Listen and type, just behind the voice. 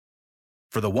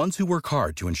For the ones who work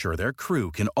hard to ensure their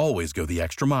crew can always go the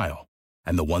extra mile,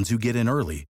 and the ones who get in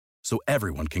early so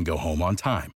everyone can go home on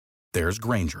time, there's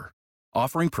Grainger,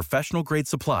 offering professional-grade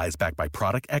supplies backed by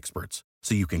product experts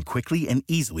so you can quickly and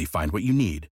easily find what you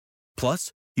need.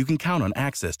 Plus, you can count on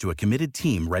access to a committed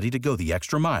team ready to go the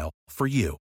extra mile for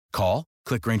you. Call,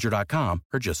 click Grainger.com,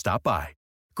 or just stop by.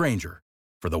 Grainger,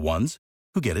 for the ones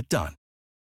who get it done.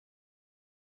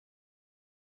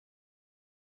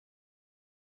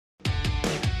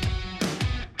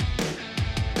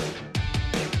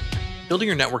 Building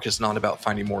your network is not about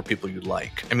finding more people you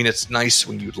like. I mean, it's nice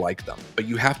when you like them, but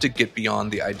you have to get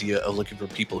beyond the idea of looking for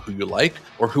people who you like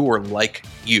or who are like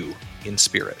you in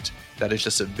spirit. That is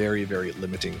just a very, very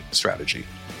limiting strategy.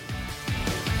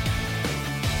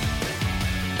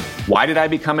 Why did I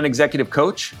become an executive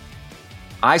coach?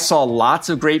 I saw lots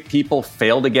of great people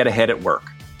fail to get ahead at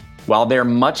work, while their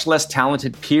much less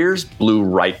talented peers blew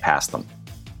right past them.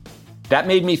 That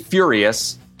made me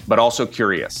furious, but also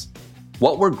curious.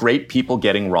 What were great people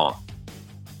getting wrong?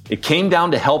 It came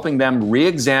down to helping them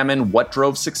re-examine what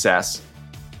drove success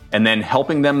and then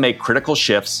helping them make critical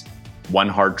shifts, one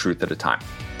hard truth at a time.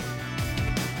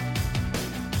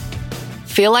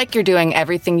 Feel like you're doing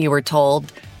everything you were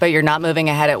told, but you're not moving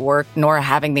ahead at work nor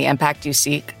having the impact you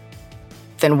seek?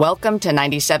 Then welcome to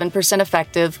 97%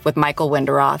 Effective with Michael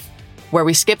Winderoth, where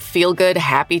we skip feel-good,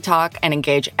 happy talk and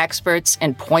engage experts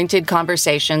in pointed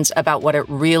conversations about what it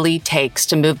really takes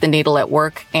to move the needle at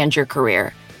work and your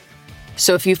career.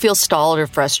 So if you feel stalled or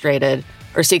frustrated,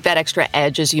 or seek that extra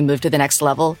edge as you move to the next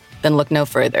level, then look no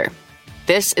further.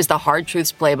 This is the Hard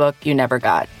Truths Playbook you never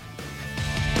got.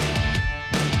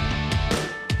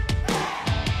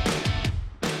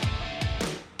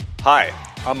 Hi,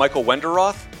 I'm Michael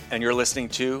Winderoth, and you're listening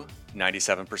to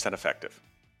 97% Effective.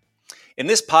 In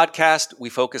this podcast, we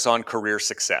focus on career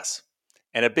success,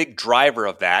 and a big driver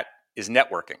of that is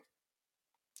networking.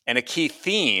 And a key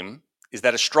theme is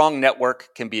that a strong network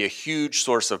can be a huge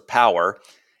source of power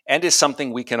and is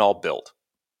something we can all build.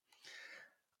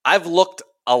 I've looked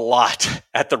a lot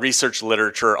at the research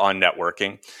literature on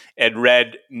networking and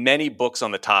read many books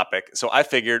on the topic, so I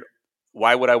figured,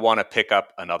 why would I want to pick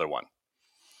up another one?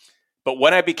 But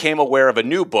when I became aware of a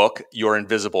new book, Your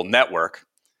Invisible Network,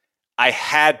 I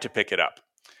had to pick it up.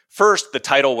 First, the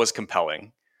title was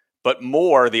compelling, but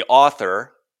more, the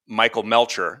author, Michael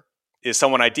Melcher, is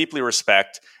someone I deeply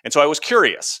respect, and so I was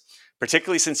curious,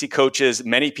 particularly since he coaches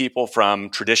many people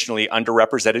from traditionally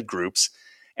underrepresented groups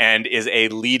and is a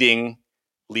leading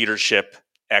leadership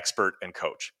expert and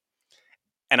coach.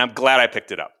 And I'm glad I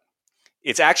picked it up.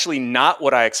 It's actually not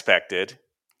what I expected,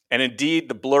 and indeed,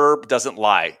 the blurb doesn't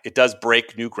lie. It does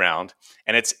break new ground,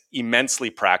 and it's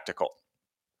immensely practical.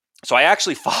 So I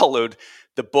actually followed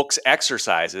the book's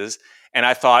exercises, and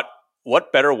I thought,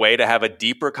 what better way to have a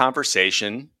deeper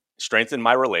conversation, strengthen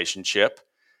my relationship,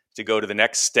 to go to the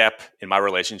next step in my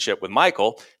relationship with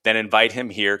Michael, than invite him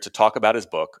here to talk about his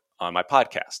book on my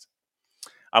podcast.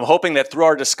 I'm hoping that through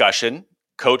our discussion,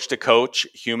 coach to coach,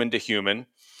 human to human,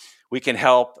 we can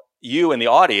help you and the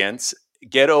audience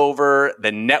get over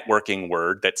the networking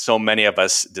word that so many of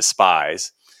us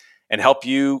despise, and help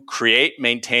you create,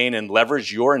 maintain, and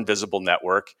leverage your invisible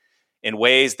network in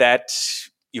ways that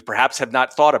you perhaps have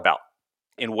not thought about,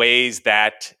 in ways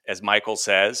that, as Michael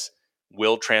says,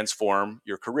 will transform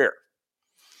your career.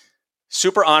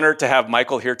 Super honored to have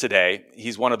Michael here today.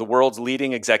 He's one of the world's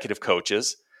leading executive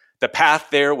coaches. The path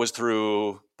there was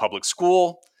through public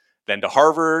school, then to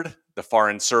Harvard, the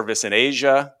Foreign Service in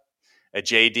Asia, a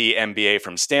JD MBA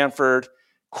from Stanford,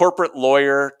 corporate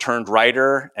lawyer turned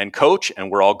writer and coach,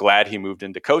 and we're all glad he moved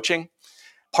into coaching.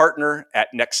 Partner at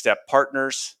Next Step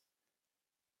Partners.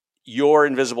 Your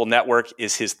Invisible Network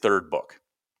is his third book.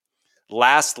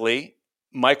 Lastly,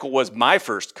 Michael was my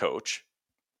first coach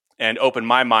and opened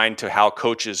my mind to how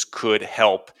coaches could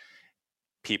help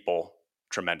people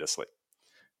tremendously.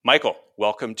 Michael,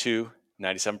 welcome to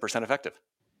 97% Effective.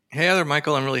 Hey there,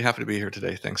 Michael. I'm really happy to be here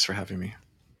today. Thanks for having me.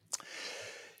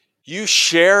 You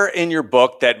share in your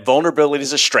book that vulnerability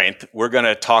is a strength. We're going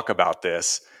to talk about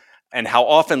this, and how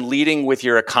often leading with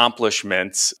your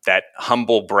accomplishments, that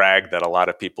humble brag that a lot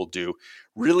of people do,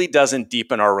 really doesn't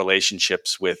deepen our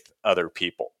relationships with other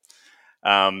people.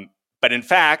 But in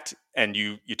fact, and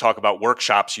you talk about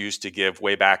workshops you used to give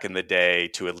way back in the day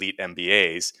to elite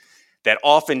MBAs, that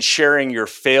often sharing your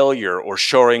failure or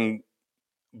showing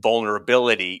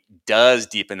vulnerability does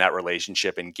deepen that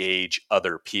relationship, engage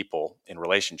other people in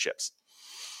relationships.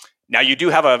 Now, you do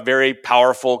have a very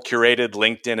powerful curated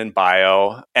LinkedIn and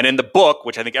bio. And in the book,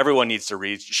 which I think everyone needs to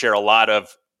read, you share a lot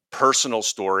of personal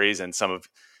stories and some of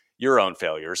your own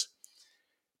failures.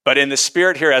 But in the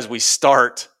spirit here, as we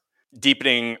start,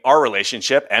 deepening our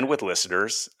relationship and with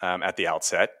listeners at the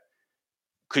outset,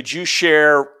 could you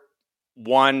share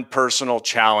one personal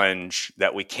challenge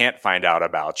that we can't find out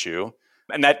about you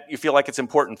and that you feel like it's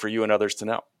important for you and others to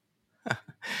know?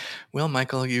 Well,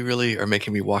 Michael, you really are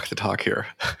making me walk the talk here.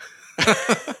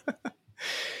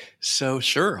 So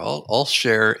sure, I'll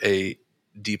share a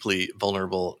deeply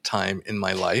vulnerable time in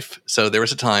my life. So there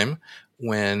was a time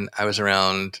when I was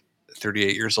around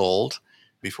 38 years old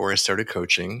before I started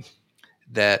coaching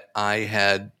that I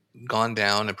had gone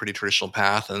down a pretty traditional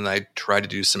path, and I tried to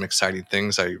do some exciting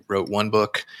things. I wrote one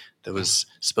book that was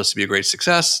supposed to be a great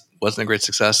success, wasn't a great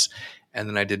success, and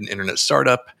then I did an internet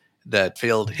startup that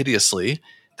failed hideously.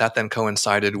 That then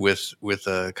coincided with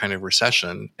a kind of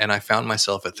recession, and I found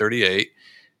myself at 38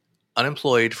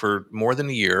 unemployed for more than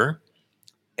a year,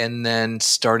 and then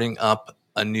starting up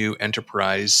a new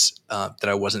enterprise that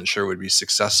I wasn't sure would be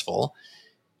successful.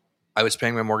 I was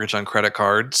paying my mortgage on credit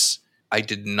cards. I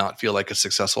did not feel like a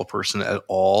successful person at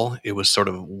all. It was sort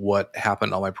of what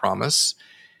happened on my promise.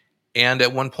 And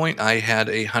at one point, I had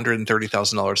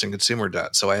 $130,000 in consumer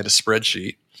debt. So I had a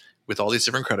spreadsheet with all these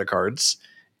different credit cards,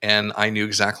 and I knew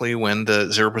exactly when the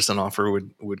 0% offer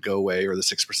would go away or the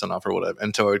 6% offer would have.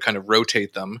 And so I would kind of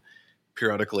rotate them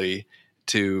periodically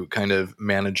to kind of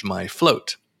manage my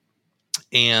float.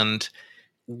 And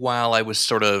while I was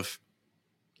sort of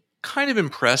kind of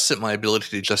impressed at my ability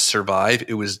to just survive,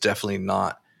 it was definitely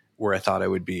not where I thought I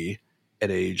would be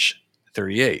at age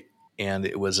 38. And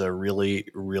it was a really,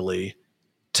 really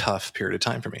tough period of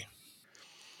time for me.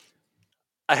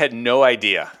 I had no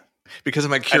idea. Because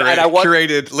of my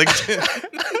curated LinkedIn.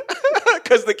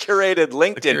 Because the curated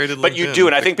LinkedIn. But you do,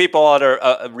 and I think people ought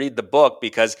to read the book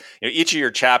because each of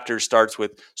your chapters starts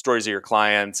with stories of your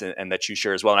clients and that you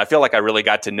share as well. And I feel like I really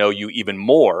got to know you even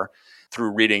more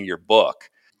through reading your book.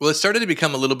 Well, it started to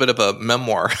become a little bit of a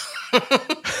memoir.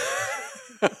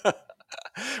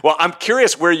 Well, I'm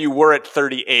curious where you were at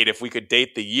 38, if we could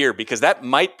date the year, because that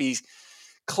might be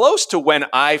close to when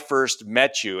I first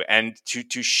met you. And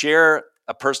to share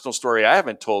a personal story I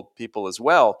haven't told people as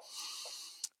well,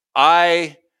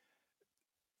 I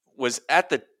was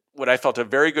at what I felt a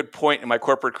very good point in my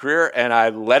corporate career, and I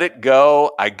let it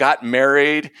go. I got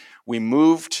married. We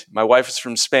moved. My wife is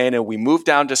from Spain, and we moved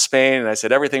down to Spain, and I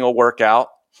said, everything will work out.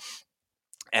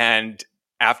 And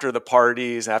after the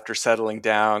parties, after settling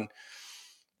down,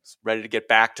 ready to get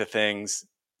back to things,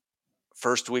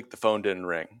 first week, the phone didn't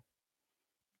ring.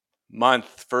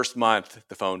 First month,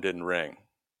 the phone didn't ring.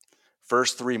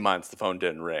 First 3 months, the phone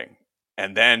didn't ring.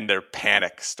 And then their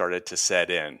panic started to set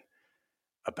in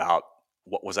about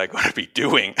what was I going to be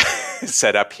doing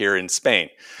set up here in Spain.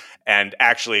 And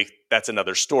actually, that's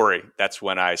another story. That's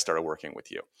when I started working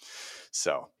with you.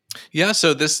 So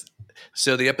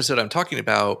the episode I'm talking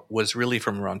about was really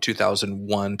from around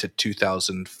 2001 to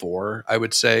 2004, I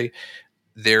would say.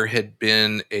 There had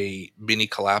been a mini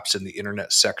collapse in the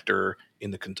internet sector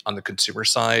on the consumer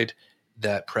side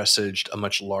that presaged a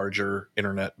much larger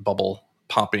internet bubble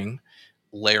popping.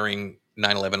 Layering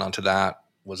 9/11 onto that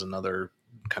was another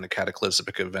kind of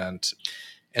cataclysmic event.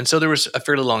 And so there was a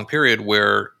fairly long period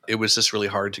where it was just really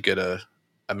hard to get a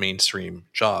mainstream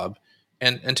job.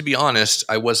 And to be honest,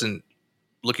 I wasn't,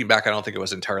 looking back, I don't think it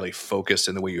was entirely focused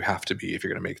in the way you have to be if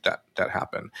you're going to make that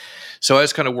happen. So I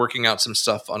was kind of working out some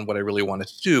stuff on what I really wanted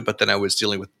to do, but then I was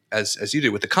dealing with, as you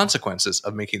do, with the consequences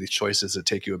of making these choices that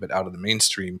take you a bit out of the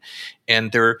mainstream.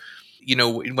 And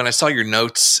when I saw your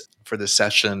notes for this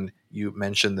session, you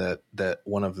mentioned that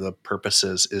one of the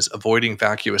purposes is avoiding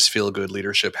vacuous, feel-good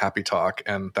leadership happy talk.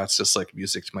 And that's just like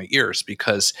music to my ears,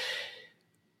 because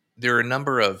there are a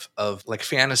number of like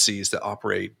fantasies that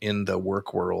operate in the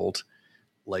work world,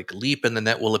 like leap and the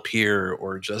net will appear,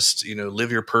 or just,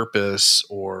 live your purpose,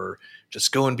 or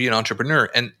just go and be an entrepreneur.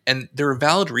 And there are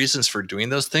valid reasons for doing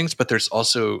those things, but there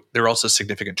are also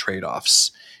significant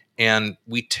trade-offs. And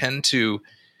we tend to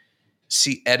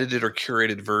see edited or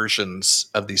curated versions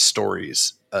of these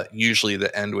stories, usually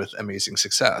that end with amazing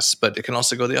success, but it can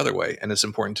also go the other way. And it's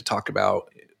important to talk about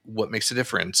what makes a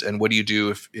difference and what do you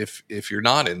do if you're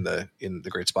not in the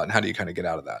great spot, and how do you kind of get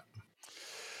out of that?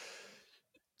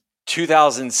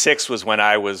 2006 was when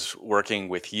I was working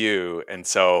with you. And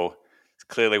so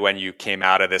clearly when you came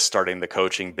out of this, starting the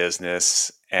coaching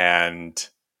business, and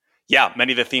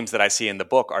many of the themes that I see in the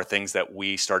book are things that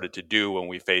we started to do when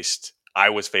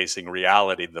I was facing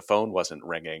reality. The phone wasn't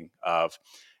ringing of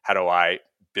how do I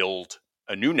build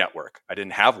a new network? I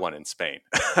didn't have one in Spain,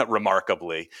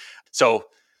 remarkably. So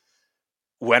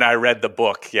when I read the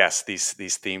book, yes,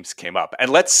 these themes came up. And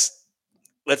let's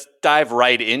dive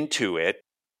right into it.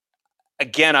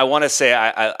 again, I want to say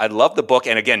I love the book.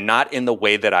 And again, not in the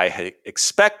way that I had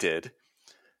expected.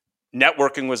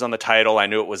 Networking was on the title. I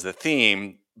knew it was the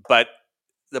theme. But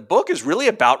the book is really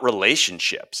about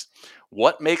relationships.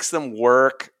 What makes them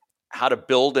work, how to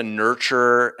build and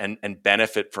nurture and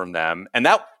benefit from them. And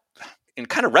that, in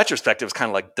kind of retrospect, it was kind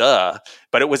of like, duh.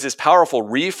 But it was this powerful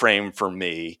reframe for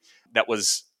me that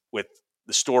was with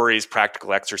the stories,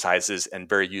 practical exercises, and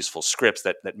very useful scripts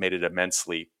that made it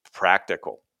immensely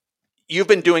practical. You've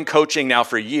been doing coaching now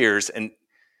for years. And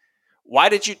why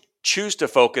did you choose to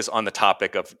focus on the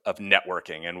topic of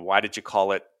networking? And why did you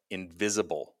call it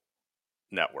invisible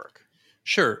network?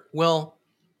 Sure. Well,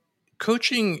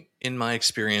 coaching, in my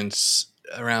experience,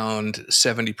 around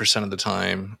 70% of the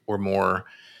time or more,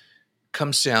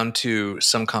 comes down to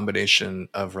some combination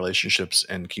of relationships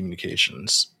and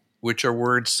communications, which are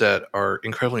words that are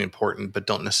incredibly important, but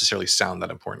don't necessarily sound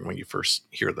that important when you first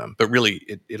hear them. But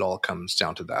really, it all comes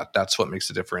down to that. That's what makes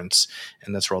the difference,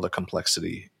 and that's where all the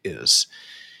complexity is.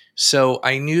 So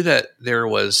I knew that there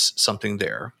was something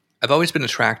there. I've always been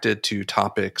attracted to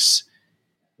topics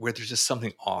where there's just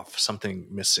something off, something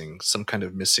missing, some kind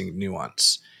of missing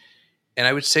nuance. And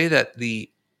I would say that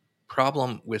the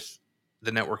problem with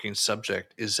the networking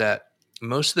subject is that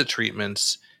most of the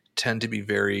treatments tend to be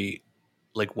very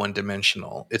like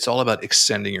one-dimensional. It's all about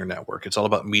extending your network. It's all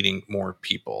about meeting more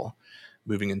people,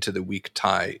 moving into the weak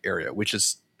tie area, which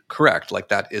is correct. Like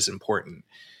that is important.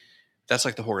 That's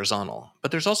like the horizontal. But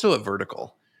there's also a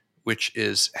vertical, which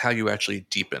is how you actually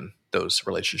deepen those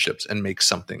relationships and make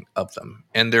something of them.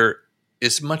 And there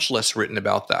is much less written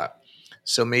about that.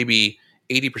 So maybe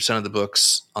 80% of the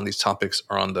books on these topics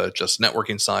are on the just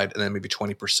networking side, and then maybe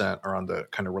 20% are on the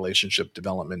kind of relationship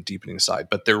development, deepening side,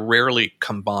 but they're rarely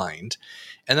combined.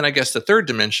 And then I guess the third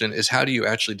dimension is, how do you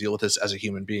actually deal with this as a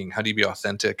human being? How do you be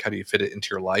authentic? How do you fit it into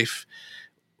your life?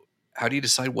 How do you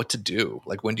decide what to do?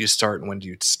 Like, when do you start and when do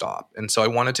you stop? And so I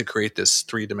wanted to create this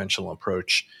three-dimensional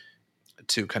approach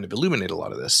to kind of illuminate a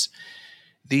lot of this.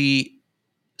 The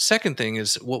second thing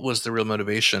is, what was the real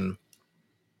motivation?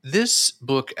 This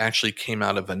book actually came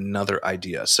out of another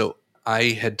idea. So I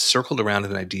had circled around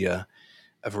an idea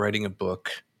of writing a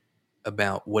book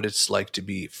about what it's like to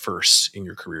be first in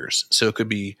your careers. So it could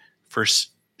be first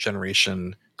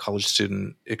generation college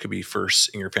student. It could be first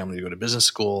in your family to go to business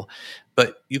school.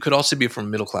 But you could also be from a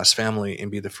middle-class family and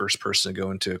be the first person to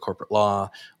go into corporate law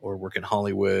or work in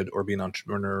Hollywood or be an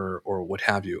entrepreneur or what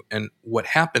have you. And what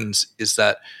happens is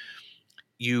that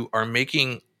you are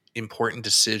making important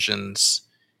decisions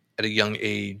at a young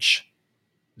age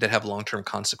that have long-term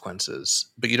consequences,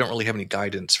 but you don't really have any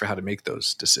guidance for how to make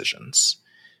those decisions.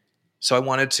 So I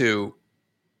wanted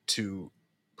to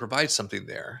provide something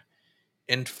there.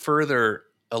 And further,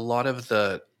 a lot of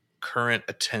the current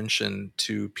attention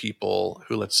to people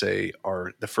who, let's say,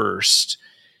 are the first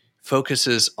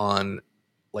focuses on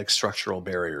like structural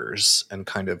barriers and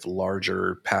kind of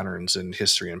larger patterns in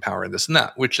history and power and this and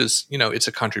that, which is, it's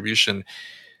a contribution.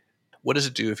 What does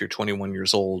it do if you're 21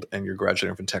 years old and you're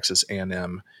graduating from Texas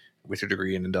A&M with your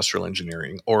degree in industrial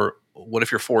engineering? Or what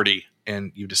if you're 40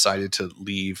 and you decided to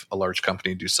leave a large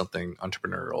company and do something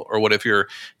entrepreneurial? Or what if you're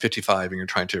 55 and you're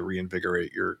trying to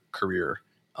reinvigorate your career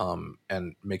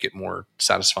and make it more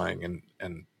satisfying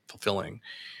and fulfilling?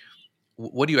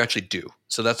 What do you actually do?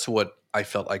 So that's what I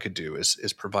felt I could do,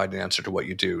 is provide an answer to what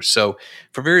you do. So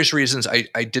for various reasons,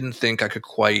 I didn't think I could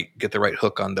quite get the right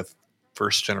hook on the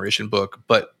first generation book,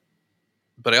 but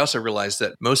I also realized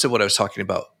that most of what I was talking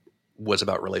about was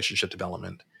about relationship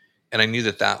development. And I knew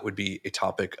that that would be a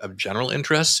topic of general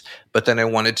interest, but then I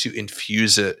wanted to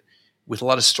infuse it with a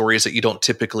lot of stories that you don't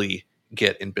typically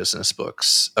get in business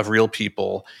books, of real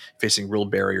people facing real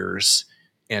barriers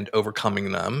and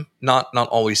overcoming them, not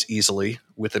always easily,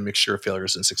 with a mixture of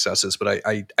failures and successes. But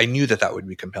I knew that would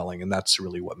be compelling, and that's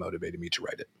really what motivated me to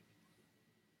write it.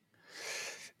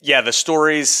 Yeah, the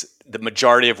stories, the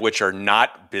majority of which are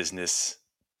not business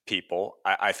people,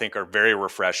 I think are very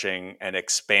refreshing and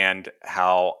expand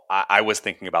how I was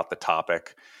thinking about the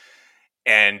topic.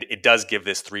 And it does give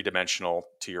this three-dimensional,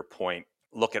 to your point,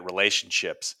 look at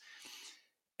relationships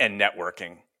and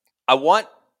networking. I want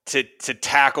to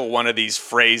tackle one of these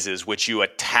phrases which you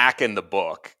attack in the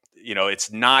book.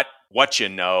 It's not what you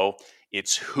know,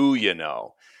 it's who you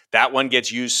know. That one gets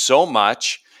used so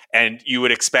much, and you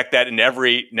would expect that in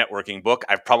every networking book.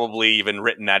 I've probably even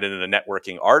written that in a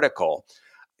networking article.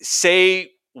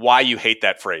 Say why you hate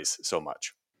that phrase so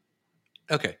much.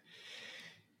 Okay.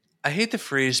 I hate the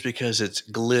phrase because it's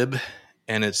glib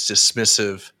and it's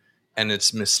dismissive and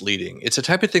it's misleading. It's a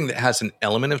type of thing that has an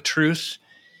element of truth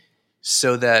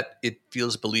so that it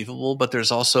feels believable, but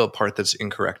there's also a part that's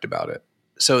incorrect about it.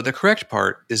 So the correct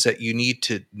part is that you need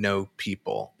to know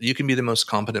people. You can be the most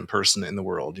competent person in the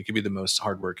world. You can be the most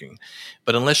hardworking.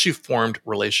 But unless you've formed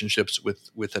relationships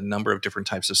with a number of different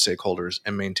types of stakeholders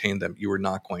and maintained them, you are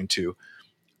not going to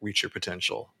reach your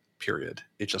potential, period.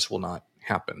 It just will not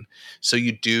happen. So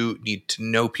you do need to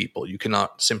know people. You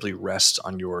cannot simply rest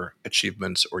on your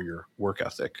achievements or your work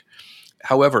ethic.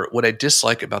 However, what I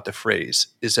dislike about the phrase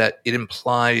is that it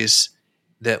implies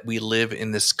that we live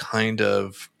in this kind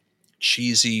of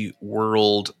cheesy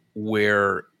world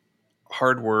where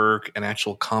hard work and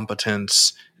actual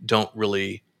competence don't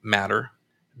really matter.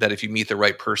 That if you meet the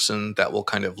right person, that will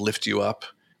kind of lift you up,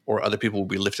 or other people will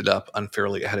be lifted up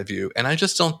unfairly ahead of you. And I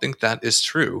just don't think that is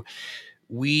true.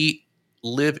 We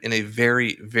live in a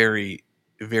very, very,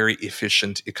 very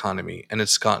efficient economy, and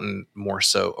it's gotten more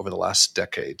so over the last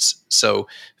decades. So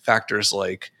factors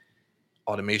like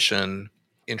automation,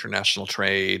 international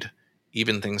trade,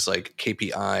 even things like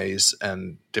KPIs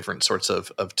and different sorts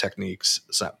of techniques.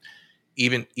 So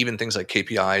even things like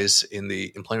KPIs in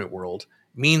the employment world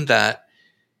mean that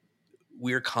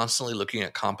we're constantly looking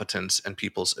at competence and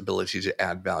people's ability to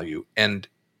add value. And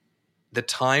the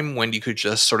time when you could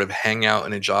just sort of hang out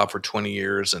in a job for 20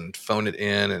 years and phone it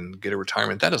in and get a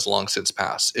retirement, that has long since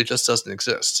passed. It just doesn't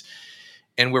exist.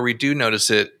 And where we do notice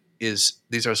it is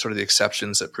these are sort of the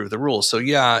exceptions that prove the rules. So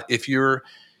yeah, if you're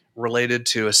related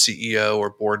to a CEO or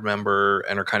board member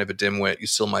and are kind of a dimwit, you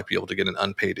still might be able to get an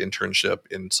unpaid internship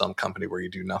in some company where you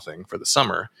do nothing for the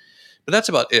summer. But that's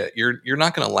about it. You're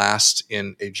not going to last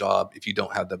in a job if you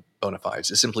don't have the bona fides.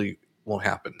 It simply won't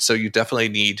happen. So you definitely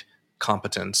need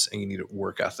competence and you need a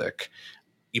work ethic.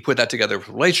 You put that together with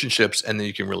relationships, and then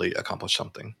you can really accomplish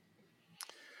something.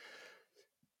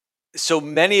 So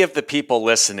many of the people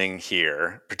listening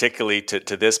here, particularly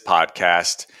to this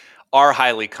podcast, are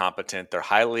highly competent. They're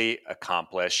highly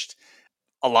accomplished.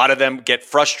 A lot of them get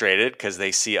frustrated because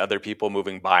they see other people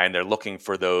moving by and they're looking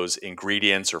for those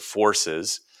ingredients or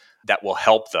forces that will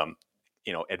help them,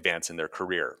 advance in their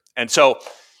career. And so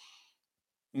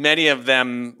many of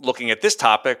them looking at this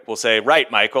topic will say, right,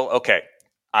 Michael, okay,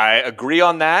 I agree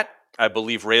on that. I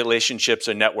believe relationships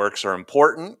and networks are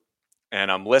important, and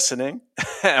I'm listening,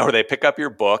 or they pick up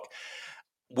your book.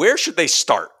 Where should they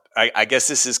start? I guess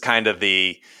this is kind of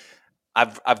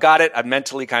I've got it. I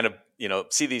mentally kind of,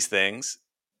 see these things.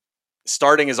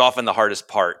 Starting is often the hardest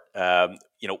part.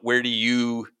 Where do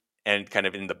you, and kind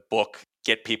of in the book,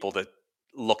 get people to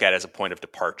look at as a point of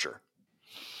departure?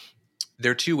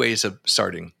 There are two ways of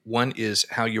starting. One is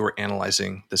how you're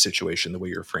analyzing the situation, the way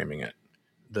you're framing it,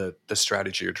 the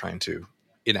strategy you're trying to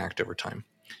enact over time.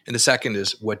 And the second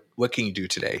is what can you do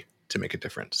today to make a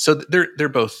difference? So they're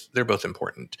both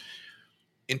important.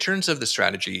 In terms of the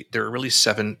strategy, there are really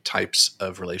 7 types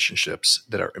of relationships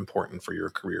that are important for your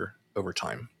career over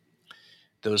time.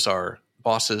 Those are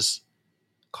bosses,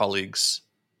 colleagues,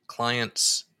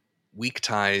 clients, weak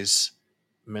ties,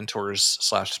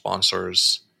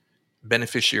 mentors/sponsors,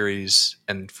 beneficiaries,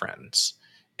 and friends.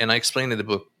 And I explain in the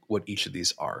book what each of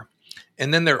these are.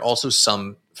 And then there are also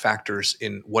some factors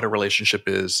in what a relationship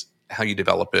is, how you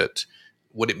develop it,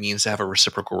 what it means to have a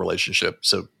reciprocal relationship.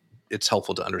 So it's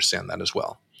helpful to understand that as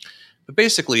well. But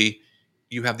basically,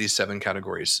 you have these 7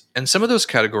 categories. And some of those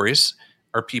categories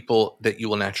are people that you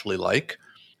will naturally like.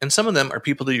 And some of them are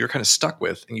people that you're kind of stuck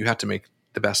with and you have to make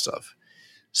the best of.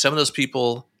 Some of those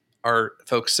people are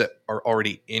folks that are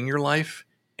already in your life,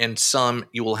 and some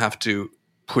you will have to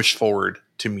push forward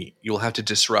to meet. You will have to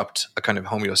disrupt a kind of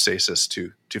homeostasis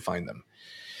to find them.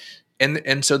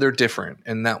 And so they're different.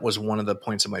 And that was one of the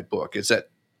points of my book, is that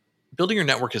building your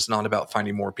network is not about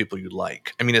finding more people you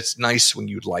like. I mean, it's nice when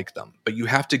you like them, but you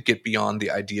have to get beyond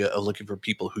the idea of looking for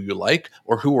people who you like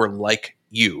or who are like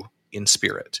you in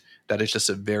spirit. That is just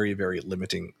a very, very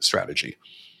limiting strategy.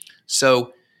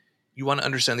 So you want to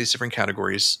understand these different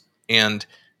categories, and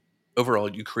overall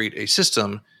you create a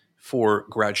system for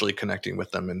gradually connecting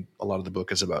with them. And a lot of the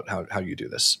book is about how you do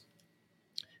this.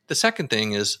 The second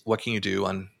thing is, what can you do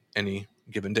on any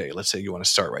given day? Let's say you want to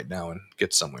start right now and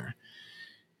get somewhere.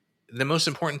 The most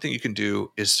important thing you can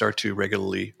do is start to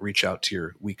regularly reach out to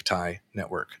your weak tie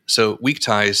network. So weak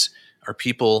ties are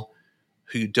people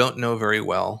who you don't know very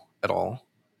well at all,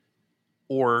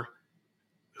 or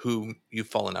who you've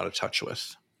fallen out of touch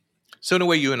with. So in a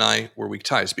way, you and I were weak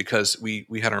ties because we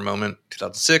had our moment in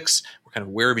 2006. We're kind of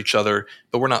aware of each other,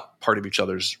 but we're not part of each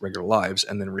other's regular lives.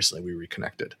 And then recently we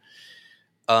reconnected.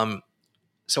 So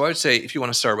I would say if you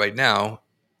want to start right now,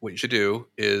 what you should do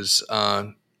is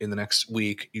in the next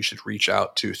week, you should reach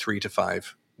out to 3 to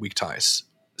 5 weak ties.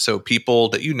 So people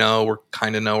that you know or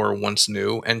kind of know or once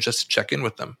knew, and just check in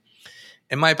with them.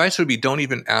 And my advice would be don't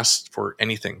even ask for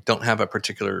anything. Don't have a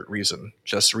particular reason.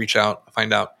 Just reach out,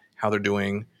 find out how they're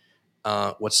doing,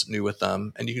 what's new with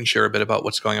them, and you can share a bit about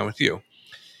what's going on with you.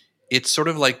 It's sort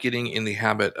of like getting in the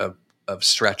habit of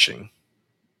stretching,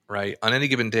 right? On any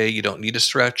given day, you don't need to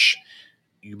stretch.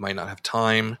 You might not have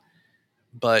time,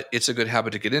 but it's a good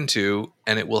habit to get into,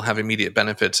 and it will have immediate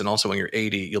benefits. And also when you're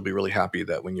 80, you'll be really happy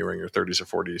that when you were in your 30s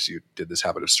or 40s, you did this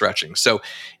habit of stretching. So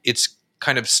it's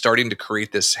kind of starting to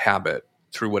create this habit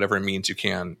through whatever means you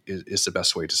can is the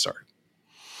best way to start.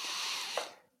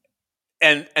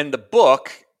 And the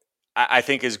book, I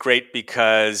think, is great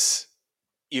because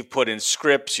you've put in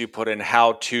scripts, you put in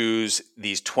how-tos,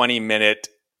 these 20-minute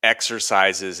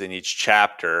exercises in each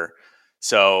chapter.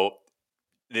 So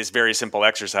this very simple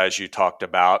exercise you talked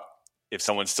about, if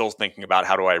someone's still thinking about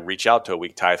how do I reach out to a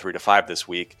weak tie 3 to 5 this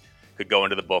week, could go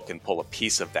into the book and pull a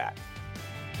piece of that.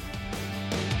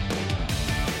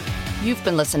 You've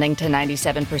been listening to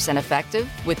 97% Effective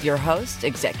with your host,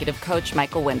 Executive Coach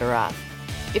Michael Winderoth.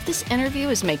 If this interview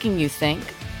is making you think,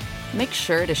 make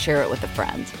sure to share it with a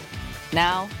friend.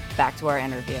 Now, back to our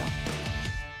interview.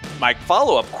 My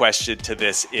follow-up question to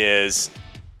this is,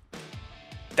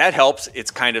 that helps. It's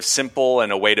kind of simple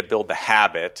and a way to build the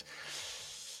habit,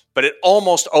 but it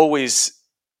almost always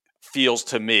feels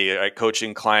to me, right,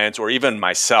 coaching clients or even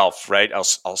myself, right?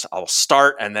 I'll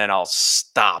start and then I'll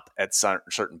stop at some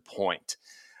certain point.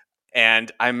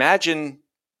 And I imagine,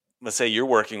 let's say you're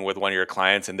working with one of your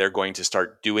clients and they're going to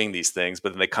start doing these things,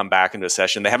 but then they come back into a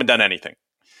session, they haven't done anything.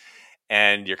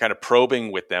 And you're kind of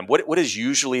probing with them. What is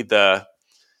usually the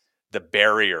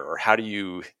barrier, or how do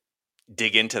you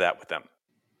dig into that with them?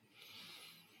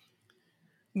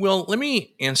 Well, let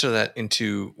me answer that in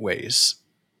 2 ways.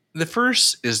 The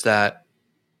first is that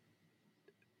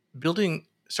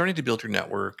starting to build your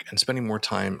network and spending more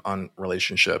time on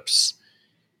relationships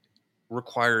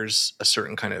requires a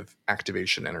certain kind of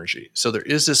activation energy. So there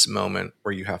is this moment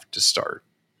where you have to start.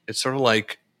 It's sort of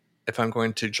like if I'm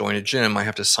going to join a gym, I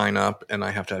have to sign up and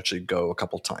I have to actually go a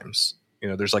couple times.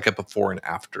 There's like a before and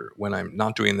after when I'm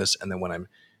not doing this and then when I'm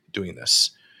doing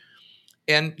this.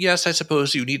 And yes, I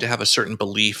suppose you need to have a certain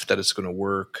belief that it's going to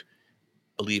work,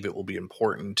 believe it will be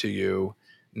important to you,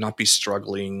 not be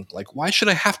struggling. Like, why should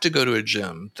I have to go to a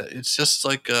gym? It's just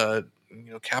like a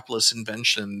capitalist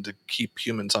invention to keep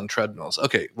humans on treadmills.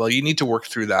 Okay, well, you need to work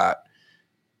through that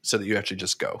so that you actually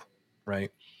just go,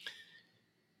 right?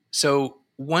 So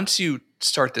once you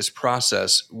start this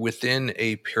process, within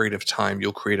a period of time,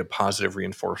 you'll create a positive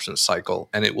reinforcement cycle,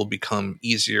 and it will become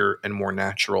easier and more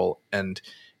natural, and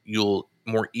you'll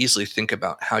more easily think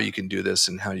about how you can do this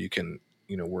and how you can,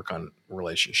 work on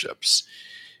relationships.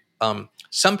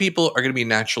 Some people are going to be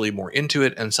naturally more into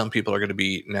it, and some people are going to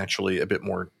be naturally a bit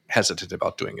more hesitant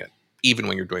about doing it, even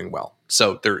when you're doing well.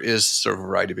 So there is sort of a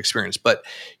variety of experience, but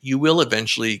you will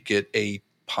eventually get a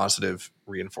positive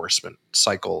reinforcement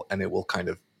cycle, and it will kind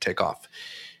of take off.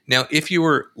 Now, if you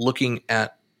were looking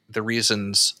at the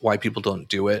reasons why people don't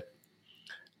do it,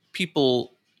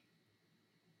 people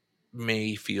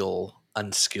may feel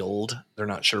unskilled. They're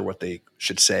not sure what they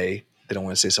should say. They don't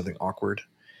want to say something awkward.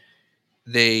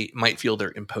 They might feel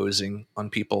they're imposing on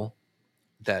people,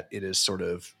 that it is sort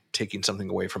of taking something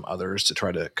away from others to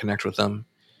try to connect with them.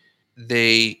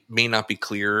 They may not be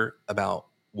clear about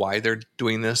why they're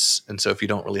doing this. And so if you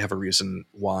don't really have a reason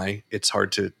why, it's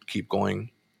hard to keep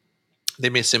going. They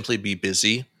may simply be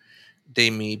busy. They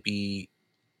may be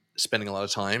spending a lot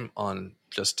of time on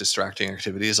just distracting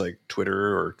activities like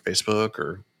Twitter or Facebook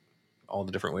or all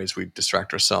the different ways we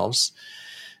distract ourselves.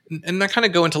 And I kind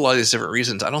of go into a lot of these different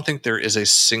reasons. I don't think there is a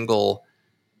single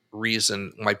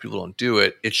reason why people don't do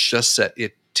it. It's just that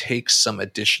it takes some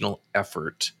additional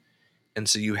effort. And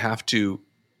so you have to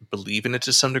believe in it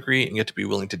to some degree, and you have to be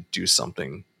willing to do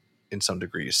something in some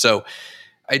degree. So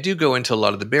I do go into a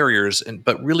lot of the barriers,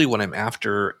 but really what I'm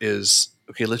after is,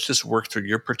 okay, let's just work through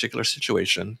your particular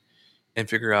situation and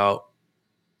figure out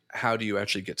how do you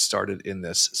actually get started in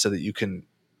this so that you can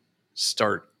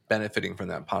start benefiting from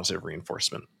that positive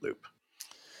reinforcement loop.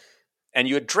 And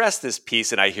you address this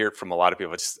piece, and I hear it from a lot of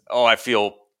people. A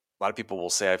lot of people will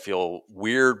say, I feel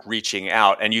weird reaching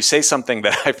out. And you say something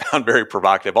that I found very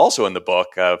provocative also in the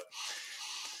book of,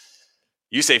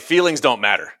 you say feelings don't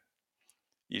matter.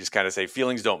 You just kind of say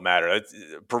feelings don't matter. That's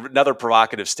another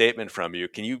provocative statement from you.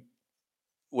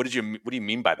 What do you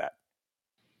mean by that?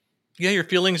 Yeah, your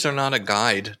feelings are not a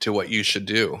guide to what you should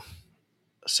do.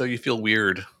 So you feel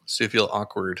weird. So you feel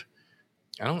awkward.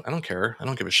 I don't care. I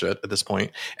don't give a shit at this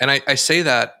point. And I say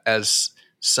that as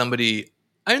somebody,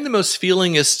 I'm the most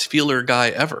feelingest feeler guy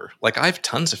ever. Like, I have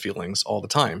tons of feelings all the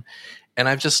time. And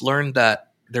I've just learned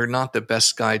that they're not the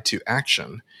best guide to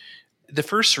action. The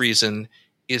first reason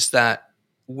is that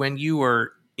when you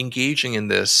are engaging in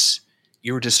this,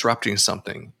 you're disrupting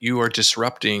something. You are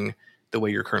disrupting the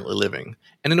way you're currently living.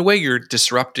 And in a way, you're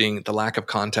disrupting the lack of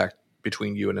contact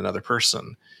between you and another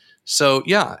person. So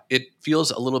yeah, it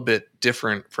feels a little bit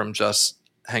different from just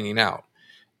hanging out.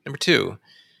 Number two,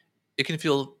 it can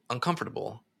feel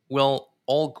uncomfortable. Well,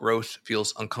 all growth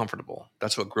feels uncomfortable.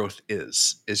 That's what growth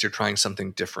is you're trying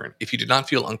something different. If you do not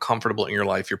feel uncomfortable in your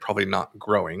life, you're probably not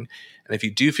growing. And if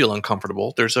you do feel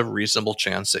uncomfortable, there's a reasonable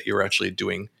chance that you're actually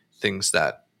doing things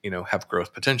that, have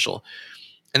growth potential.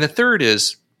 And the third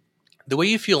is the way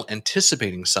you feel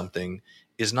anticipating something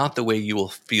is not the way you will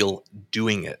feel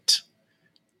doing it,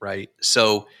 right?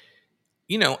 So,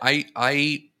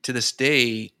 I to this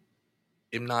day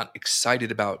am not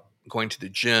excited about going to the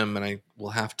gym, and I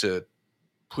will have to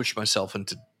push myself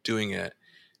into doing it.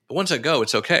 But once I go,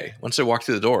 it's okay. Once I walk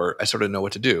through the door, I sort of know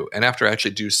what to do. And after I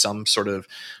actually do some sort of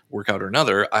workout or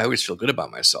another, I always feel good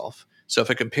about myself. So if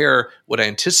I compare what I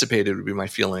anticipated would be my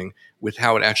feeling with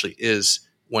how it actually is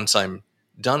once I'm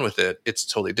done with it, it's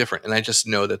totally different. And I just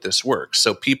know that this works.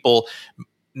 So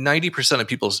 90% of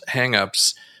people's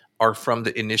hangups are from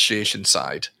the initiation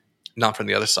side, not from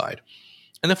the other side.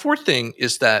 And the fourth thing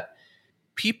is that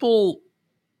people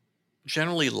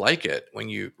generally like it when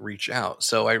you reach out.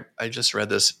 So I just read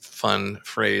this fun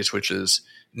phrase, which is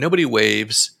nobody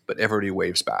waves, but everybody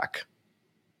waves back,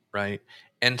 right?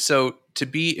 And so to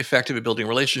be effective at building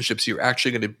relationships, you're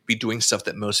actually going to be doing stuff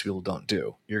that most people don't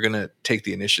do. You're going to take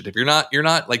the initiative. You're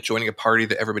not like joining a party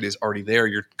that everybody's already there.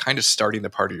 You're kind of starting the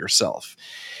party yourself.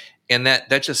 And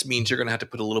that just means you're going to have to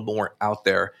put a little more out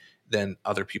there than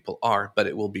other people are, but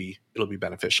it'll be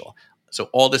beneficial. So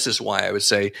all this is why I would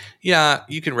say, yeah,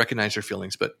 you can recognize your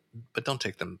feelings, but don't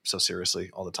take them so seriously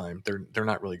all the time. They're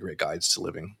not really great guides to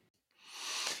living.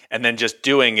 And then just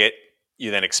doing it,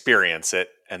 you then experience it,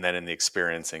 and then in the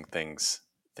experiencing things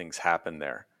happen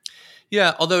there.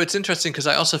 Yeah, although it's interesting because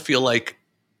I also feel like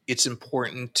it's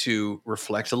important to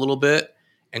reflect a little bit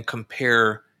and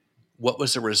compare what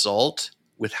was the result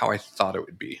with how I thought it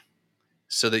would be,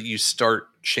 so that you start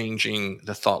changing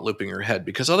the thought loop in your head,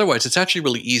 because otherwise it's actually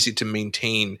really easy to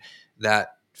maintain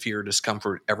that fear or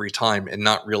discomfort every time and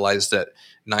not realize that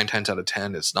 9 times out of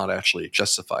 10 it's not actually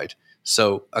justified.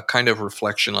 So a kind of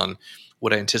reflection on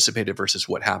what I anticipated versus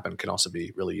what happened can also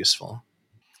be really useful.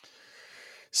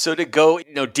 So to go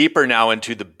deeper now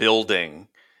into the building,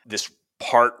 this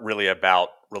part really about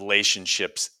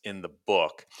relationships in the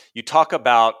book, you talk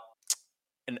about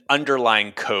an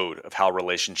underlying code of how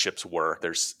relationships work.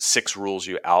 There's 6 rules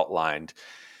you outlined.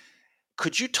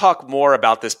 Could you talk more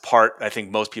about this part? I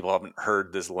think most people haven't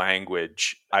heard this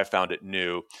language. I found it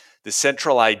new. The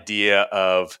central idea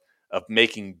of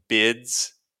making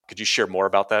bids. Could you share more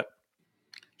about that?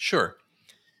 Sure.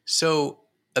 So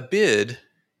a bid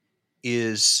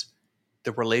is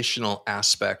the relational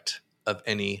aspect of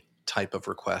any type of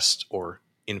request or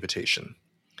invitation.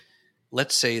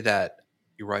 Let's say that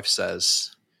your wife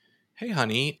says, "Hey,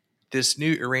 honey, this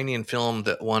new Iranian film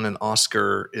that won an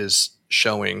Oscar is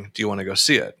showing. Do you want to go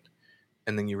see it?"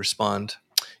 And then you respond,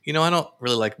 "I don't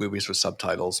really like movies with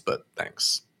subtitles, but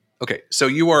thanks." Okay, so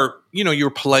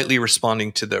you're politely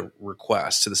responding to the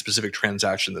request, to the specific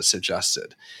transaction that's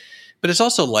suggested. But it's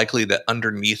also likely that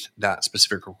underneath that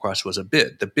specific request was a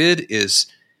bid. The bid is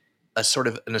a sort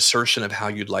of an assertion of how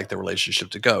you'd like the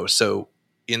relationship to go. So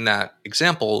in that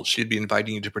example, she'd be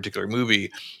inviting you to a particular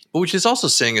movie, but what she's also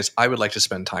saying is, I would like to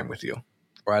spend time with you,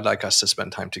 or I'd like us to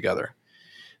spend time together.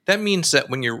 That means that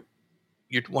when you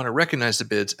want to recognize the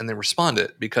bids and then respond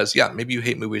it, because maybe you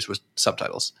hate movies with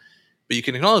subtitles, but you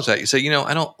can acknowledge that. You say,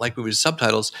 I don't like movies with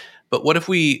subtitles, but what if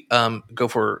we go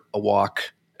for a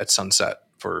walk at sunset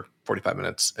for 45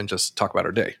 minutes and just talk about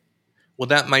our day? Well,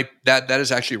 that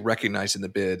is actually recognizing the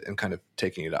bid and kind of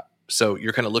taking it up. So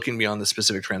you're kind of looking beyond the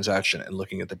specific transaction and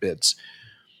looking at the bids.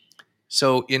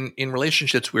 So in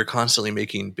relationships, we're constantly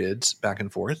making bids back and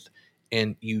forth,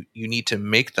 and you need to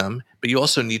make them, but you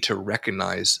also need to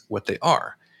recognize what they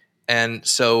are. And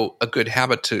so a good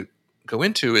habit to go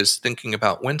into is thinking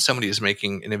about when somebody is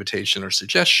making an invitation or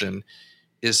suggestion,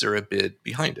 is there a bid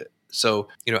behind it? So,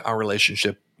 our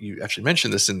relationship, you actually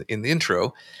mentioned this in the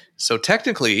intro. So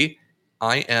technically,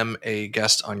 I am a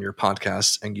guest on your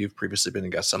podcast, and you've previously been a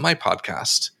guest on my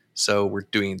podcast. So we're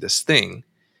doing this thing.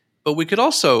 But we could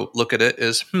also look at it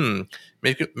as,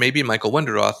 maybe Michael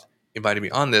Wenderoth invited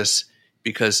me on this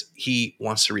because he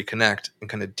wants to reconnect and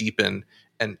kind of deepen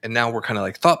And now we're kind of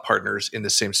like thought partners in the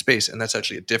same space. And that's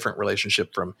actually a different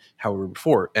relationship from how we were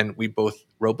before. And we both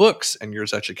wrote books, and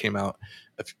yours actually came out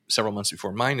several months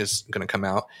before mine is going to come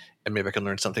out. And maybe I can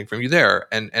learn something from you there.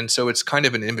 And so it's kind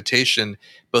of an invitation,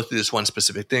 both to this one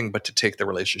specific thing, but to take the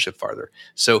relationship farther.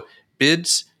 So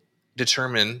bids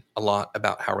determine a lot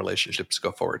about how relationships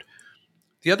go forward.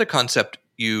 The other concept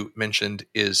you mentioned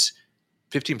is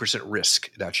 15%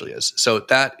 risk, it actually is. So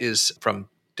that is from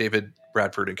David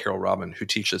Bradford and Carol Robin, who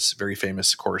teach this very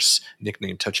famous course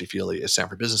nicknamed Touchy Feely at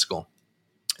Stanford Business School.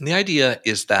 And the idea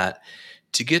is that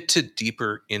to get to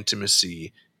deeper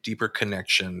intimacy, deeper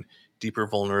connection, deeper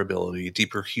vulnerability,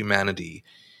 deeper humanity,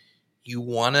 you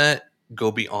want to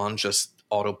go beyond just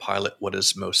autopilot what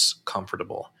is most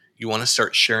comfortable. You want to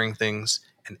start sharing things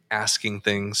and asking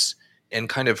things and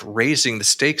kind of raising the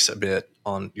stakes a bit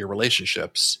on your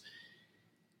relationships.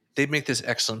 They make this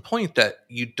excellent point that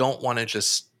you don't want to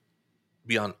just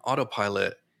be on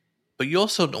autopilot, but you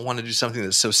also don't want to do something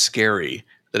that's so scary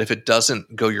that if it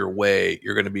doesn't go your way,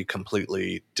 you're going to be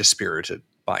completely dispirited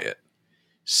by it.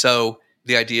 So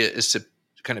the idea is to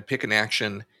kind of pick an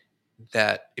action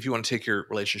that, if you want to take your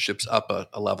relationships up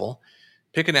a level,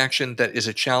 pick an action that is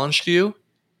a challenge to you,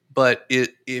 but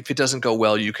if it doesn't go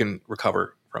well, you can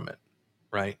recover from it,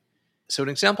 right? So an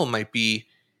example might be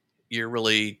you're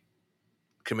really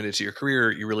committed to your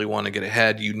career, you really want to get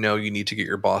ahead, you know you need to get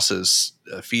your boss's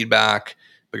feedback,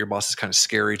 but your boss is kind of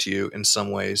scary to you in some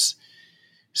ways.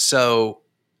 So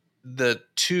the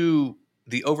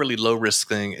overly low risk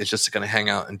thing is just going to hang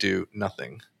out and do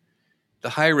nothing. The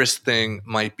high risk thing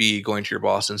might be going to your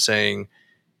boss and saying,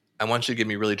 I want you to give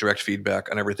me really direct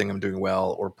feedback on everything I'm doing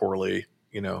well or poorly,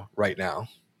 right now.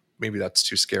 Maybe that's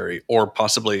too scary. Or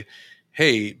possibly,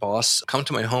 hey, boss, come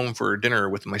to my home for dinner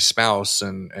with my spouse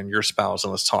and your spouse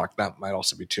and let's talk. That might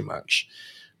also be too much.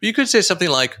 But you could say something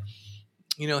like,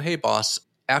 hey, boss,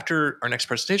 after our next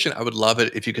presentation, I would love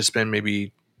it if you could spend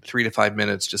maybe 3 to 5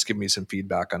 minutes just give me some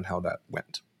feedback on how that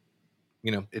went.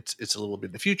 It's a little bit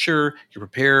in the future. You're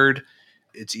prepared.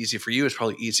 It's easy for you. It's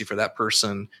probably easy for that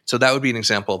person. So that would be an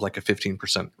example of like a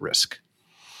 15% risk.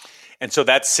 And so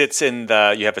that sits in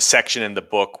you have a section in the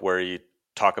book where you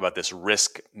talk about this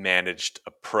risk managed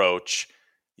approach.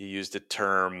 You used a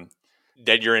term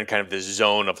that you're in kind of this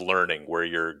zone of learning where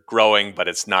you're growing, but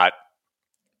it's not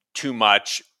too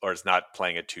much or it's not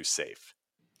playing it too safe.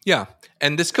 Yeah.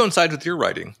 And this coincides with your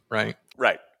writing, right?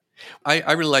 Right.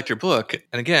 I really liked your book.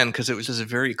 And again, because it was just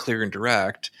very clear and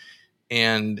direct.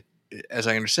 And as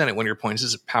I understand it, one of your points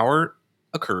is power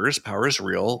occurs, power is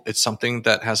real. It's something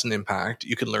that has an impact.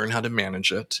 You can learn how to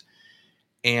manage it.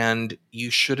 And you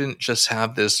shouldn't just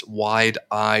have this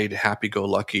wide-eyed,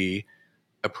 happy-go-lucky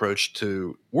approach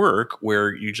to work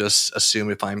where you just assume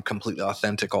if I'm completely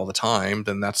authentic all the time,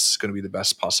 then that's going to be the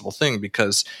best possible thing,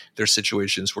 because there's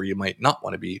situations where you might not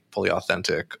want to be fully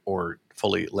authentic or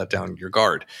fully let down your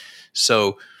guard.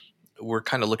 So we're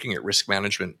kind of looking at risk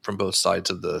management from both sides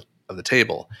of the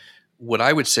table. What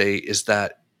I would say is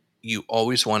that you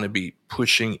always want to be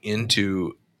pushing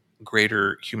into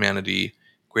greater humanity,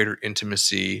 greater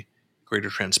intimacy, greater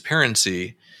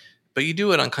transparency, but you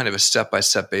do it on kind of a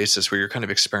step-by-step basis where you're kind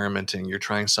of experimenting. You're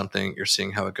trying something, you're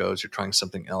seeing how it goes. You're trying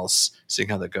something else, seeing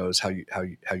how that goes, how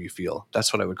you feel.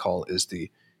 That's what I would call is the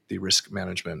risk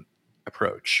management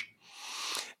approach.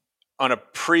 On a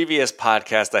previous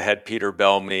podcast, I had Peter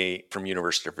Bellamy from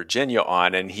University of Virginia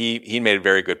on, and he made a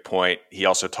very good point. He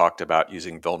also talked about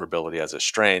using vulnerability as a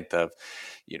strength of,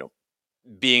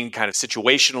 being kind of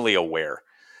situationally aware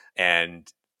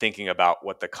and thinking about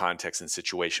what the context and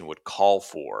situation would call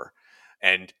for,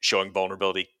 and showing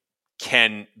vulnerability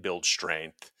can build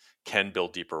strength, can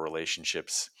build deeper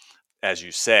relationships, as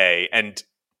you say. And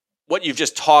what you've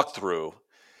just talked through,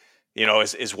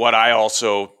 is what I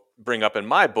also bring up in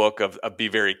my book of be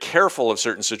very careful of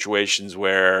certain situations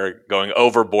where going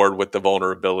overboard with the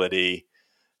vulnerability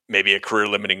may be a career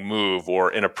limiting move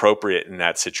or inappropriate in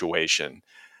that situation.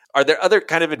 Are there other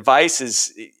kind of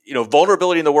advices,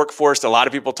 vulnerability in the workforce? A lot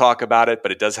of people talk about it,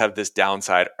 but it does have this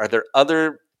downside. Are there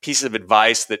other pieces of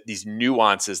advice, that these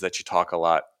nuances that you talk a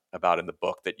lot about in the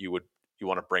book, that you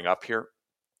want to bring up here?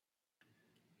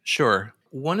 Sure.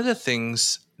 One of the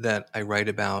things that I write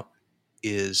about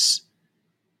is,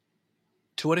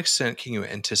 to what extent can you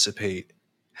anticipate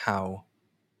how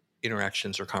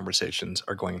interactions or conversations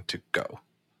are going to go?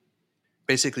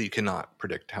 Basically, you cannot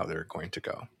predict how they're going to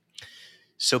go.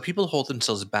 So people hold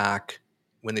themselves back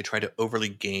when they try to overly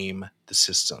game the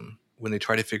system, when they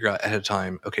try to figure out ahead of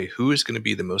time, okay, who is going to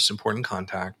be the most important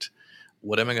contact?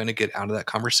 What am I going to get out of that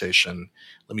conversation?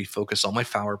 Let me focus all my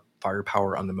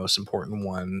firepower on the most important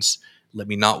ones. Let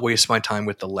me not waste my time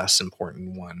with the less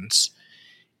important ones.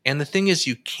 And the thing is,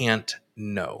 you can't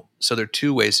know. So there are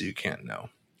two ways that you can't know.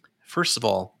 First of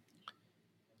all,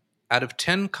 out of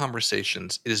 10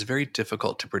 conversations, it is very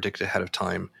difficult to predict ahead of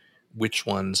time which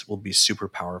ones will be super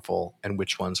powerful and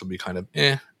which ones will be kind of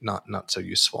not so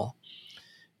useful.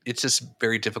 It's just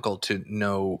very difficult to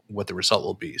know what the result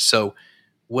will be. So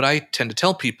what I tend to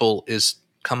tell people is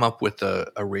come up with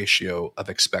a ratio of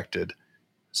expected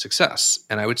success.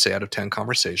 And I would say out of 10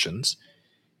 conversations,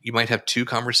 you might have 2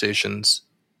 conversations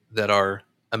that are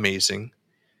amazing.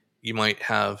 You might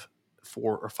have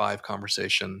 4 or 5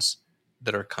 conversations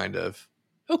that are kind of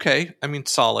okay. I mean,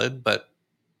 solid, but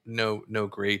no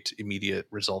great immediate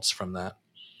results from that.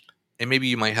 And maybe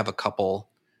you might have a couple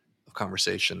of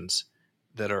conversations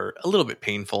that are a little bit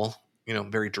painful,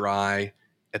 very dry.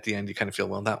 At the end, you kind of feel,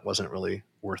 well, that wasn't really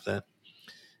worth it.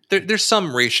 There's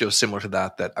some ratio similar to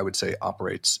that I would say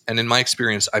operates. And in my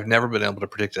experience, I've never been able to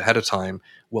predict ahead of time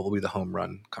what will be the home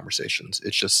run conversations.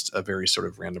 It's just a very sort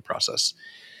of random process.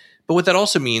 But what that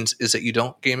also means is that you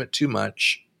don't game it too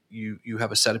much. You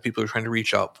have a set of people you're trying to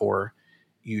reach out for.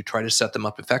 You try to set them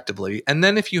up effectively. And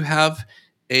then if you have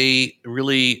a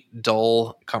really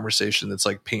dull conversation that's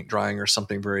like paint drying or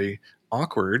something very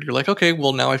awkward, you're like, okay,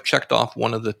 well, now I've checked off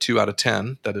one of the 2 out of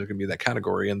 10 that are going to be that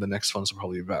category, and the next ones will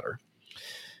probably be better.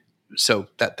 So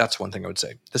that's one thing I would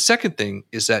say. The second thing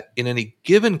is that in any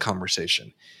given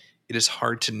conversation, it is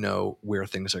hard to know where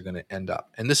things are going to end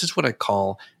up. And this is what I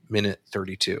call minute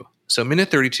 32. So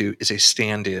minute 32 is a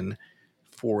stand-in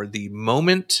for the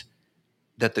moment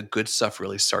that the good stuff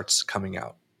really starts coming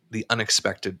out, the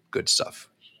unexpected good stuff.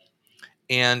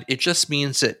 And it just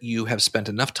means that you have spent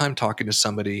enough time talking to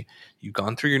somebody, you've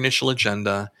gone through your initial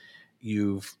agenda,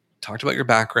 you've talked about your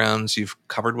backgrounds, you've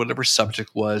covered whatever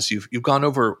subject was, you've gone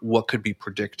over what could be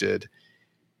predicted,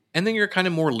 and then you're kind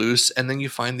of more loose, and then you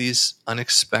find these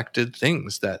unexpected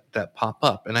things that pop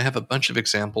up. And I have a bunch of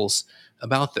examples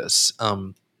about this.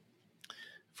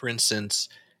 For instance,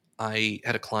 I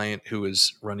had a client who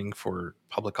was running for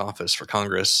public office for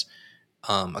Congress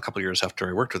a couple of years after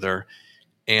I worked with her,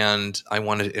 and I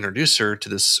wanted to introduce her to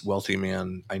this wealthy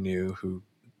man I knew who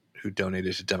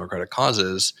donated to Democratic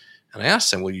causes. And I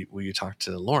asked him, will you talk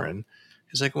to Lauren?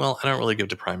 He's like, well, I don't really give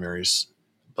to primaries,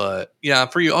 but yeah,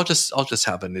 for you, I'll just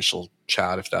have an initial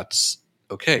chat if that's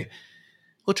okay.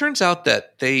 Well, it turns out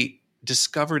that they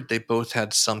discovered they both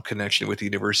had some connection with the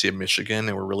University of Michigan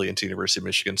and were really into University of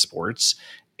Michigan sports.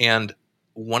 And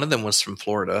one of them was from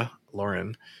Florida,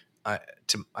 Lauren. I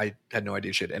had no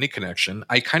idea she had any connection.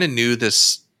 I kind of knew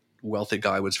this wealthy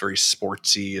guy was very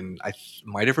sportsy, and I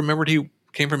might have remembered he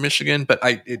came from Michigan, but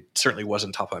it certainly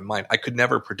wasn't top of my mind. I could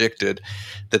never predicted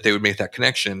that they would make that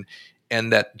connection,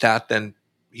 and that then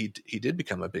he did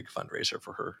become a big fundraiser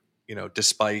for her,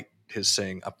 despite his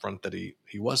saying upfront that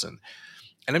he wasn't.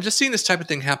 And I'm just seeing this type of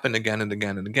thing happen again and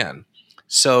again and again.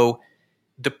 So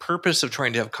the purpose of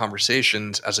trying to have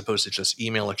conversations as opposed to just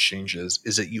email exchanges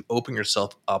is that you open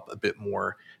yourself up a bit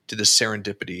more to the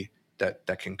serendipity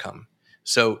that can come.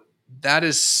 So that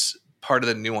is part of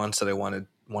the nuance that I wanted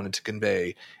to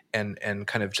convey, and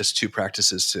kind of just 2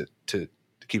 practices to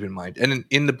keep in mind. And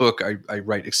in the book, I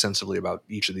write extensively about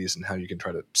each of these and how you can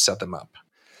try to set them up.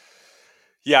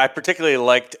 Yeah, I particularly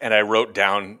liked, and I wrote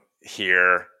down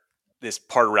here, this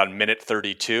part around minute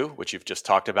 32, which you've just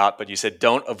talked about, but you said,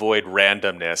 don't avoid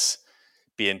randomness,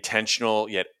 be intentional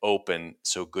yet open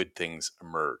so good things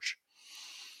emerge.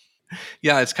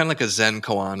 Yeah, it's kind of like a Zen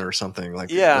koan or something.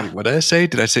 Like, yeah. Wait, what did I say?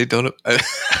 Did I say don't?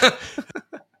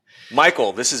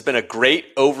 Michael, this has been a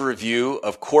great overview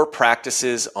of core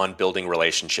practices on building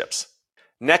relationships.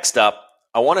 Next up,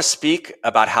 I want to speak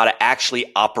about how to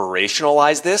actually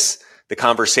operationalize this, the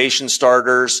conversation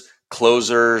starters,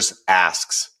 closers,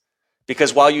 asks.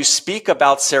 Because while you speak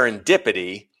about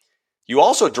serendipity, you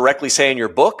also directly say in your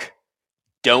book,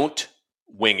 don't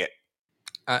wing it.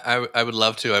 I would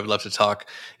love to. I would love to talk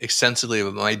extensively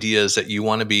about ideas that you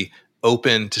want to be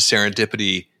open to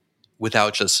serendipity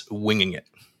without just winging it.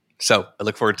 So I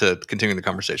look forward to continuing the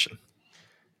conversation.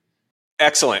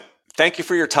 Excellent. Thank you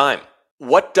for your time.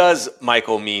 What does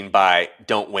Michael mean by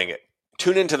don't wing it?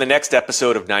 Tune into the next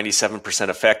episode of 97%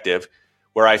 Effective,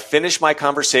 where I finish my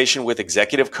conversation with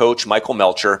executive coach Michael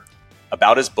Melcher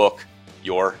about his book,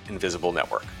 Your Invisible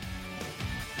Network.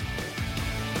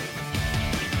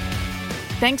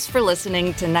 Thanks for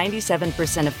listening to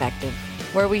 97% Effective,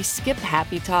 where we skip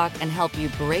happy talk and help you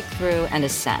break through and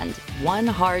ascend, one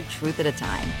hard truth at a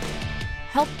time.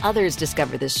 Help others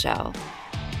discover this show.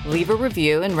 Leave a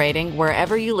review and rating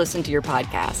wherever you listen to your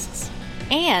podcasts.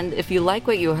 And if you like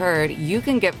what you heard, you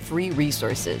can get free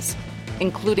resources,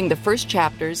 including the first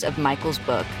chapters of Michael's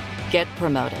book, Get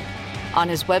Promoted, on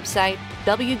his website,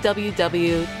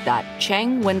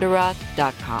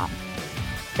 www.changwinderoth.com.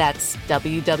 That's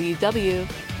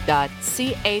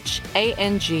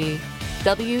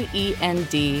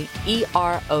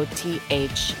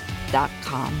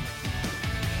www.changwenderoth.com.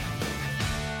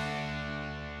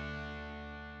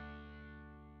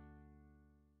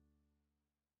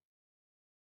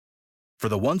 For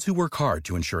the ones who work hard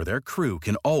to ensure their crew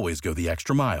can always go the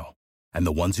extra mile, and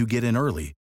the ones who get in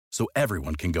early so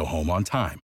everyone can go home on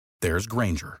time, there's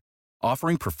Grainger,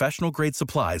 offering professional-grade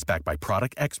supplies backed by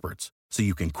product experts so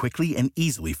you can quickly and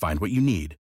easily find what you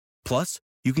need. Plus,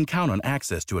 you can count on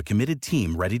access to a committed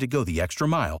team ready to go the extra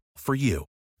mile for you.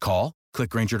 Call, click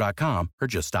Grainger.com, or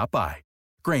just stop by.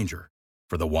 Grainger,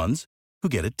 for the ones who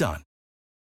get it done.